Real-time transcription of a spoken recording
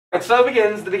And so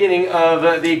begins the beginning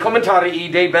of the Commentarii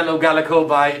de Bello Gallico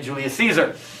by Julius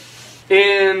Caesar.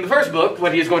 In the first book,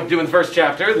 what he is going to do in the first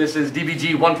chapter, this is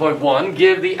DBG 1.1,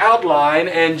 give the outline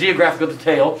and geographical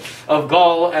detail of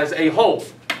Gaul as a whole.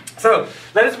 So,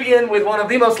 let us begin with one of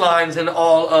the most lines in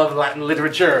all of Latin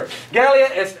literature. Gallia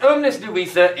est omnis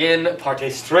divisa in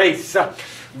partes tres.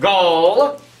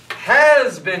 Gaul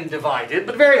has been divided,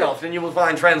 but very often you will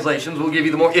find translations will give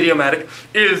you the more idiomatic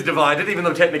is divided, even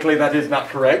though technically that is not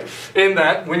correct, in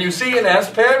that when you see an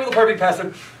S paired with a perfect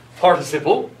passive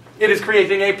participle, it is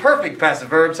creating a perfect passive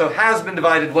verb, so has been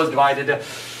divided, was divided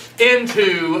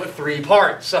into three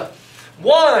parts.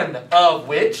 One of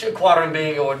which, quorum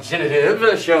being or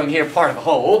genitive, showing here part of the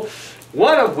whole,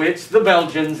 one of which the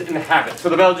Belgians inhabit. So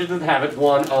the Belgians inhabit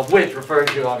one of which, referring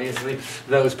to, obviously,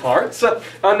 those parts.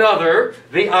 Another,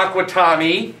 the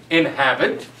Aquitani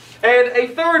inhabit. And a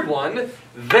third one,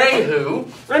 they who.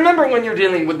 Remember when you're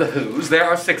dealing with the who's, there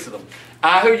are six of them.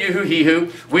 I who, you who, he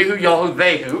who, we who, y'all who,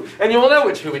 they who. And you will know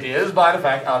which who it is by the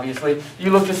fact, obviously,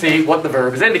 you look to see what the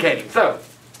verb is indicating. So,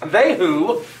 they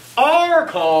who are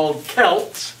called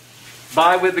Celts,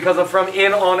 by, with, because of, from,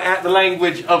 in, on, at the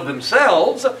language of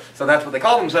themselves, so that's what they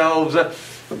call themselves,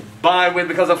 by, with,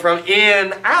 because of, from,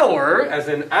 in, our, as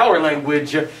in our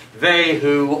language, they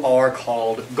who are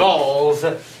called Gauls,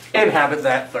 inhabit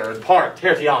that third part,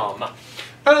 tertiam.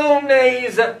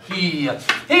 Omnes he.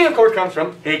 He, of course, comes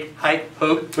from hic, haec,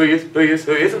 hoc,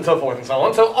 huius, and so forth and so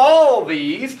on. So all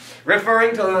these,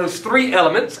 referring to those three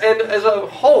elements, and as a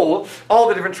whole, all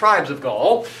the different tribes of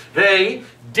Gaul, they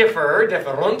different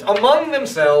among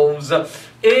themselves in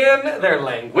their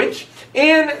language,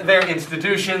 in their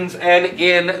institutions, and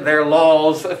in their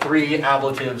laws, three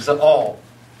ablatives all.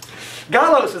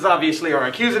 Gallos is obviously our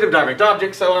accusative direct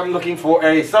object, so I'm looking for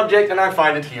a subject, and I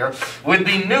find it here with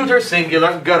the neuter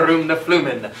singular Garumna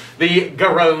Flumen, the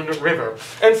Garonne River.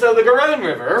 And so the Garonne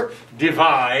River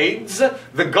divides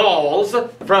the Gauls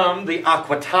from the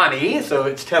Aquitani, so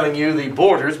it's telling you the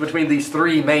borders between these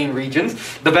three main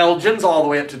regions. The Belgians all the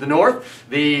way up to the north,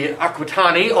 the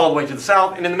Aquitani all the way to the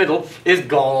south, and in the middle is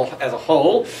Gaul as a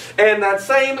whole. And that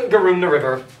same Garumna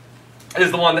River is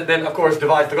the one that then, of course,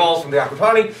 divides the Gauls from the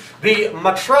Aquitani. The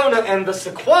Matrona and the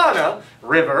Sequana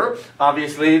River,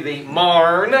 obviously the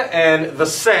Marne and the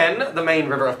Seine, the main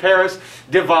river of Paris,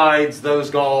 divides those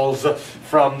Gauls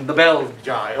from the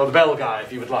Belgae, or the Belgae,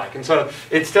 if you would like. And so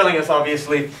it's telling us,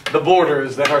 obviously, the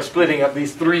borders that are splitting up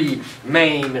these three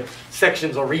main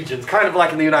sections or regions. Kind of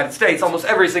like in the United States, almost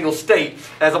every single state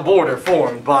has a border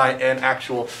formed by an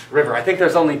actual river. I think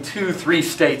there's only 2-3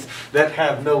 states that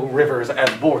have no rivers as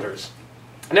borders.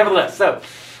 Nevertheless, so,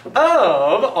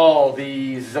 of all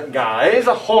these guys,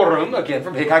 Horum, again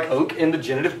from hic, haec, hoc, in the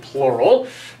genitive plural,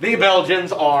 the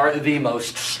Belgians are the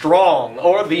most strong,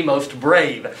 or the most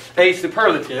brave. A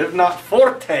superlative, not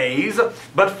fortes,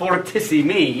 but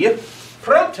fortissimi,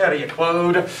 proteria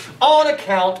quod, on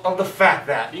account of the fact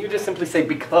that, you can just simply say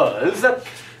because,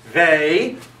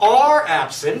 they are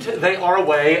absent, they are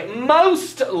away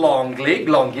most longly,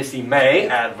 longissime,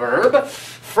 adverb,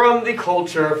 from the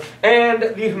culture and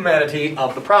the humanity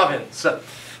of the province.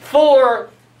 For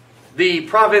the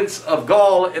province of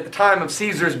Gaul at the time of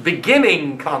Caesar's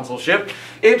beginning consulship,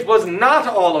 it was not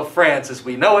all of France as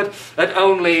we know it, but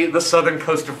only the southern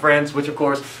coast of France, which of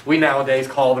course we nowadays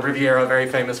call the Riviera, very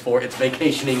famous for its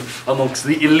vacationing amongst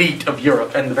the elite of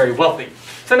Europe and the very wealthy.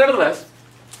 So nevertheless,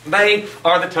 they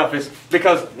are the toughest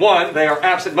because, one, they are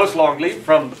absent most longly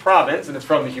from the province, and it's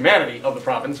from the humanity of the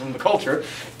province, from the culture,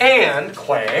 and,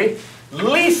 que,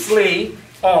 leastly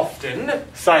often,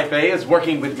 Saipe is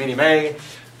working with Minime,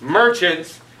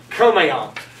 merchants,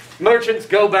 comeant. Merchants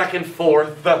go back and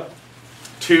forth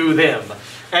to them.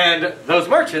 And those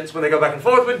merchants, when they go back and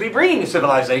forth, would be bringing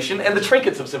civilization and the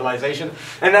trinkets of civilization,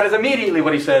 and that is immediately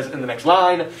what he says in the next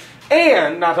line.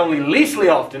 And not only leastly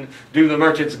often do the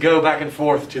merchants go back and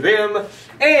forth to them,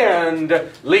 and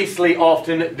leastly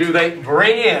often do they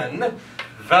bring in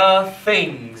the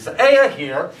things. Ea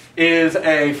here is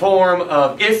a form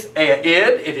of is, ea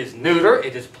id, it is neuter,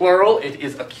 it is plural, it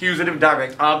is accusative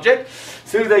direct object.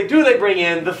 So they bring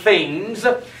in the things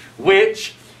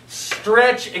which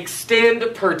stretch,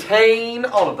 extend, pertain,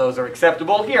 all of those are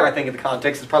acceptable. Here I think in the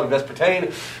context is probably best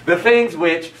pertain. The things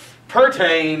which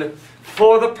pertain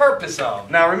for the purpose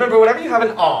of. Now remember, whenever you have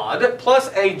an odd plus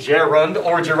a gerund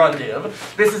or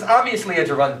gerundive, this is obviously a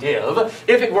gerundive.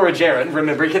 If it were a gerund,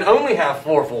 remember, it can only have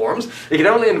 4 forms. It can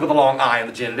only end with a long I in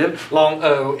the genitive, long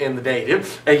O in the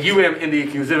dative, a UM in the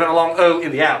accusative, and a long O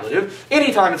in the ablative.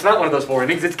 Anytime it's not one of those 4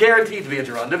 endings, it's guaranteed to be a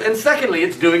gerundive. And secondly,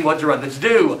 it's doing what gerundives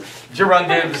do.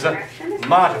 Gerundives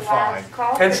modified.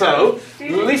 And so,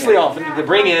 leastly often, they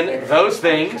bring in those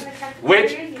things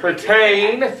which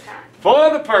pertain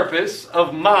for the purpose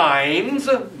of minds,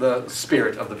 the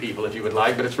spirit of the people, if you would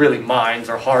like, but it's really minds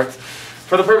or hearts,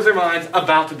 for the purpose of their minds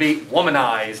about to be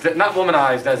womanized. Not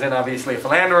womanized as in obviously a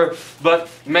philanderer, but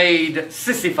made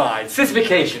sissified.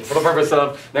 Sissification, for the purpose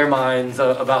of their minds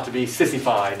about to be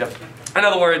sissified. In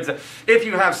other words, if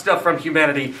you have stuff from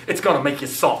humanity, it's going to make you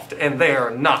soft, and they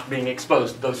are not being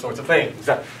exposed to those sorts of things.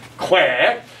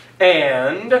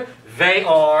 And they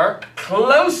are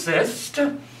closest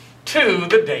to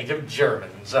the native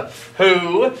Germans,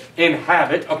 who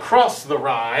inhabit across the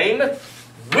Rhine,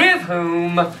 with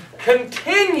whom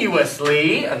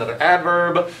continuously, another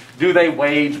adverb, do they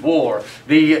wage war.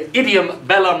 The idiom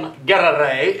bellum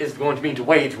gerere is going to mean to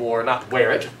wage war, not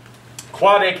wear it.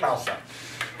 Quade causa.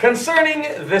 Concerning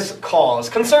this cause,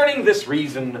 concerning this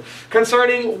reason,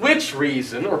 concerning which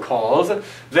reason or cause,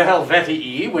 the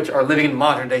Helvetii, which are living in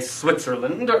modern-day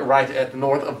Switzerland, right at the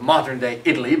north of modern-day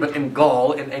Italy, but in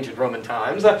Gaul in ancient Roman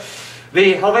times,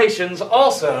 the Helvetians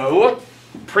also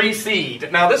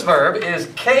precede. Now this verb is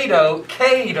cedo,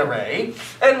 cedere,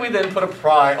 and we then put a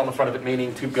pry on the front of it,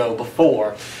 meaning to go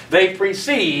before. They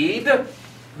precede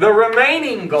the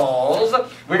remaining Gauls.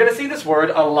 We're going to see this word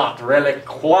a lot,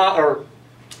 reliqua, or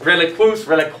reliquus,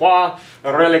 reliqua,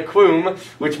 reliquum,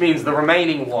 which means the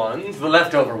remaining ones, the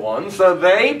leftover ones. So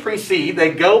they precede,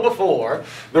 they go before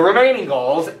the remaining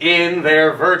Gauls in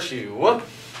their virtue.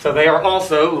 So they are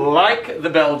also, like the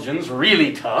Belgians,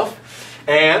 really tough.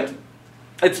 And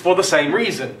it's for the same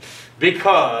reason.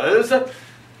 Because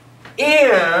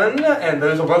and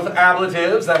those are both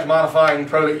ablatives, that's modifying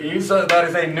proleis, that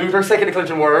is a neuter second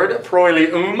declension word,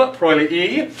 proilium,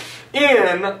 proilii.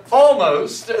 In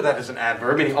almost, that is an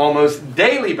adverb, meaning almost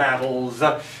daily battles,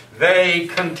 they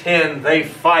contend, they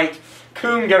fight,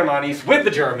 cum Germanis, with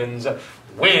the Germans,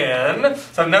 when,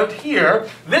 so note here,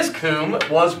 this cum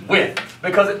was with,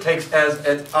 because it takes as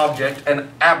its object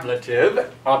an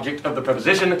ablative, object of the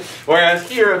preposition, whereas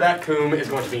here that cum is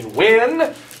going to mean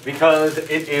when, because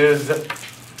it is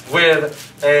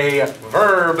with a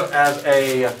verb as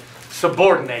a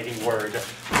subordinating word.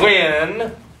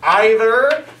 When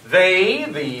either they,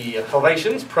 the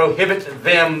Helvetians, prohibit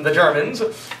them, the Germans,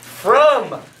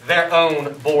 from their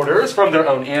own borders, from their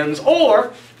own ends,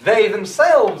 or they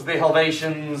themselves, the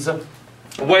Helvetians,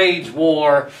 wage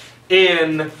war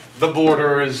in the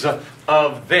borders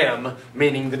of them,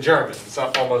 meaning the Germans.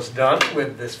 So almost done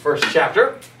with this first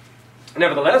chapter.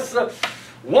 Nevertheless,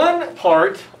 one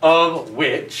part of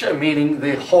which, meaning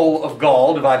the whole of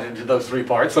Gaul divided into those three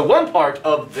parts, so one part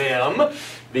of them,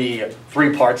 the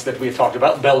three parts that we have talked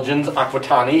about, Belgians,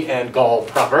 Aquitani, and Gaul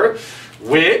proper,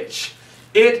 which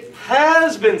it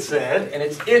has been said, and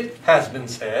it has been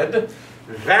said,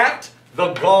 that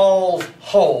the Gauls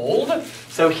hold.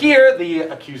 So here the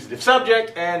accusative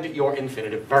subject and your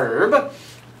infinitive verb.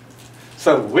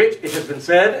 So which it has been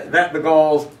said that the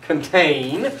Gauls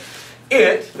contain.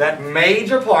 It, that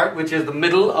major part, which is the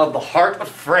middle of the heart of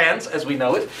France as we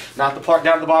know it, not the part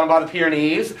down at the bottom by the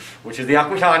Pyrenees, which is the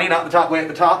Aquitani, not the top way at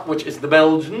the top, which is the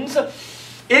Belgians.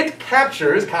 It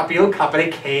captures, capio, capere,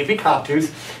 cavi,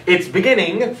 captus, its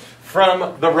beginning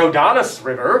from the Rhodanus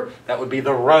River, that would be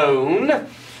the Rhone.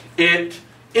 It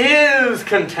is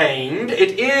contained,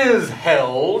 it is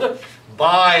held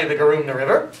by the Garumna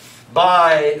River,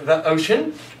 by the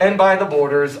ocean, and by the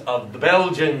borders of the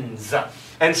Belgians.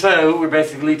 And so we're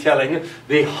basically telling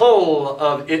the whole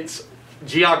of its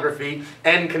geography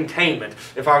and containment.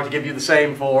 If I were to give you the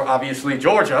same for, obviously,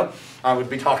 Georgia, I would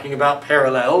be talking about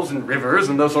parallels and rivers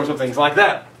and those sorts of things like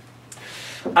that.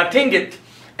 Attingit,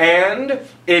 and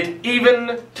it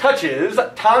even touches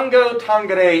tango,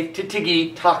 tangere,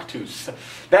 titigi, tactus.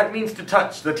 That means to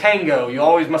touch, the tango. You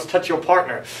always must touch your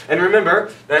partner. And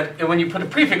remember that when you put a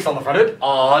prefix on the front of it,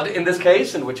 odd in this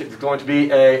case, in which it's going to be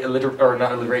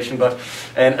not alliteration, but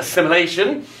an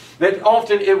assimilation, that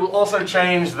often it will also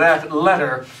change that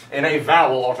letter in a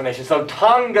vowel alternation. So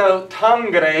tango,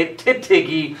 tangere,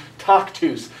 titigi,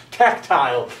 tactus.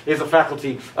 Tactile is a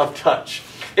faculty of touch.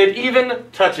 It even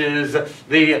touches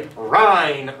the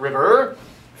Rhine River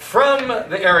from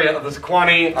the area of the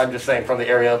Sequani, I'm just saying from the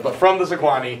area, but from the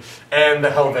Sequani and the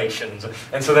Helvetians.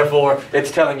 And so therefore,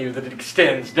 it's telling you that it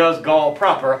extends, does Gaul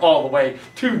proper, all the way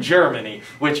to Germany,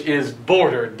 which is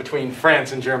bordered between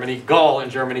France and Germany, Gaul and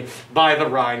Germany, by the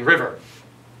Rhine River.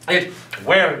 It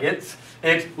vergets,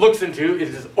 it looks into, it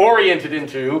is oriented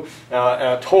into,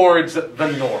 towards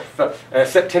the north.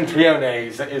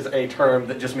 Septentriones is a term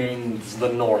that just means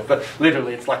the north.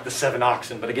 Literally, it's like the 7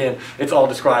 oxen, but again, it's all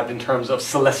described in terms of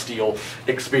celestial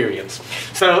experience.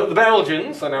 So the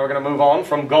Belgians, so now we're going to move on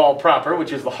from Gaul proper,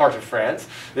 which is the heart of France.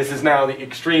 This is now the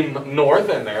extreme north,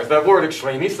 and there's the word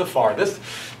extremis, the farthest.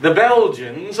 The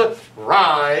Belgians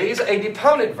rise, a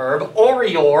deponent verb,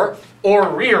 orior,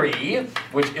 oriri,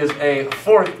 which is a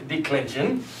 4th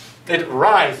declension. It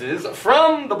rises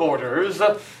from the borders,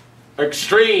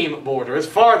 extreme borders,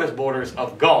 farthest borders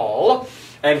of Gaul,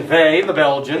 and they, the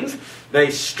Belgians,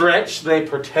 they stretch, they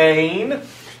pertain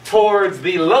towards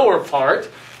the lower part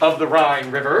of the Rhine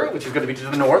River, which is going to be to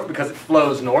the north because it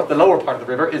flows north. The lower part of the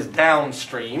river is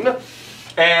downstream,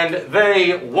 and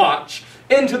they watch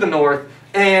into the north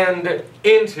and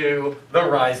into the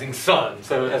rising sun.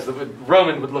 So as the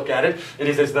Roman would look at it, it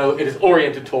is as though it is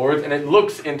oriented towards, and it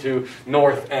looks into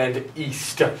north and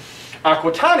east.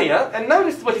 Aquitania, and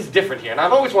notice what is different here, and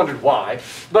I've always wondered why,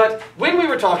 but when we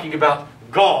were talking about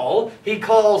Gaul, he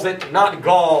calls it not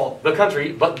Gaul, the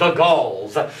country, but the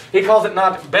Gauls. He calls it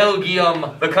not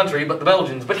Belgium, the country, but the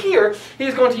Belgians. But here,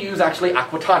 he's going to use actually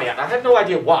Aquitania. I have no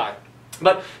idea why.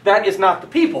 But that is not the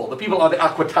people. The people are the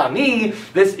Aquitani.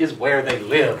 This is where they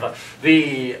live.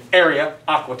 The area,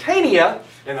 Aquitania,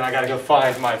 and then I got to go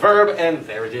find my verb, and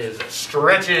there it is,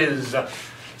 stretches.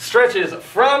 Stretches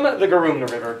from the Garumna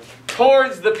River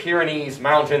towards the Pyrenees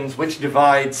Mountains, which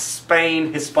divides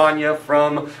Spain, Hispania,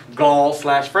 from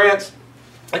Gaul/France.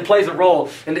 It plays a role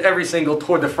in every single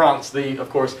Tour de France, the, of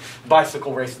course,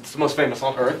 bicycle race that's the most famous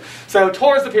on earth. So,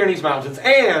 towards the Pyrenees Mountains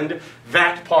and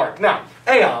that part. Now,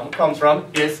 eam comes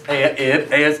from is, ea,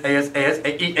 id, eas,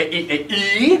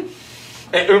 e.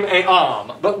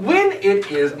 But when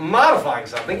it is modifying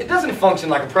something, it doesn't function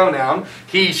like a pronoun,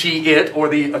 he, she, it, or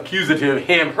the accusative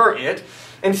him, her, it.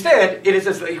 Instead, it is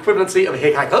as the equivalency of a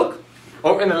hikok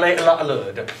or in a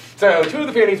alud. So, to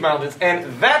the Pyrenees Mountains and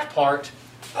that part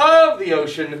of the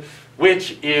ocean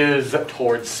which is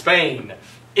towards Spain.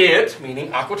 It,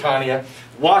 meaning Aquitania,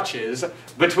 watches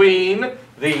between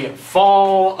the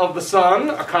fall of the sun.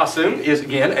 Akasum is,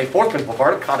 again, a 4th principal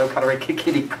part, kado, kadere,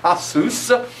 kikidi, kasus,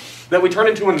 that we turn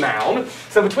into a noun.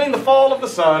 So between the fall of the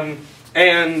sun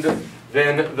and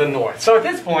then the north. So at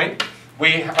this point,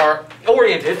 we are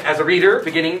oriented as a reader,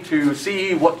 beginning to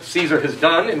see what Caesar has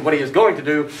done and what he is going to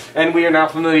do, and we are now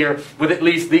familiar with at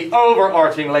least the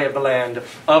overarching lay of the land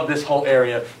of this whole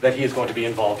area that he is going to be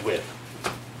involved with.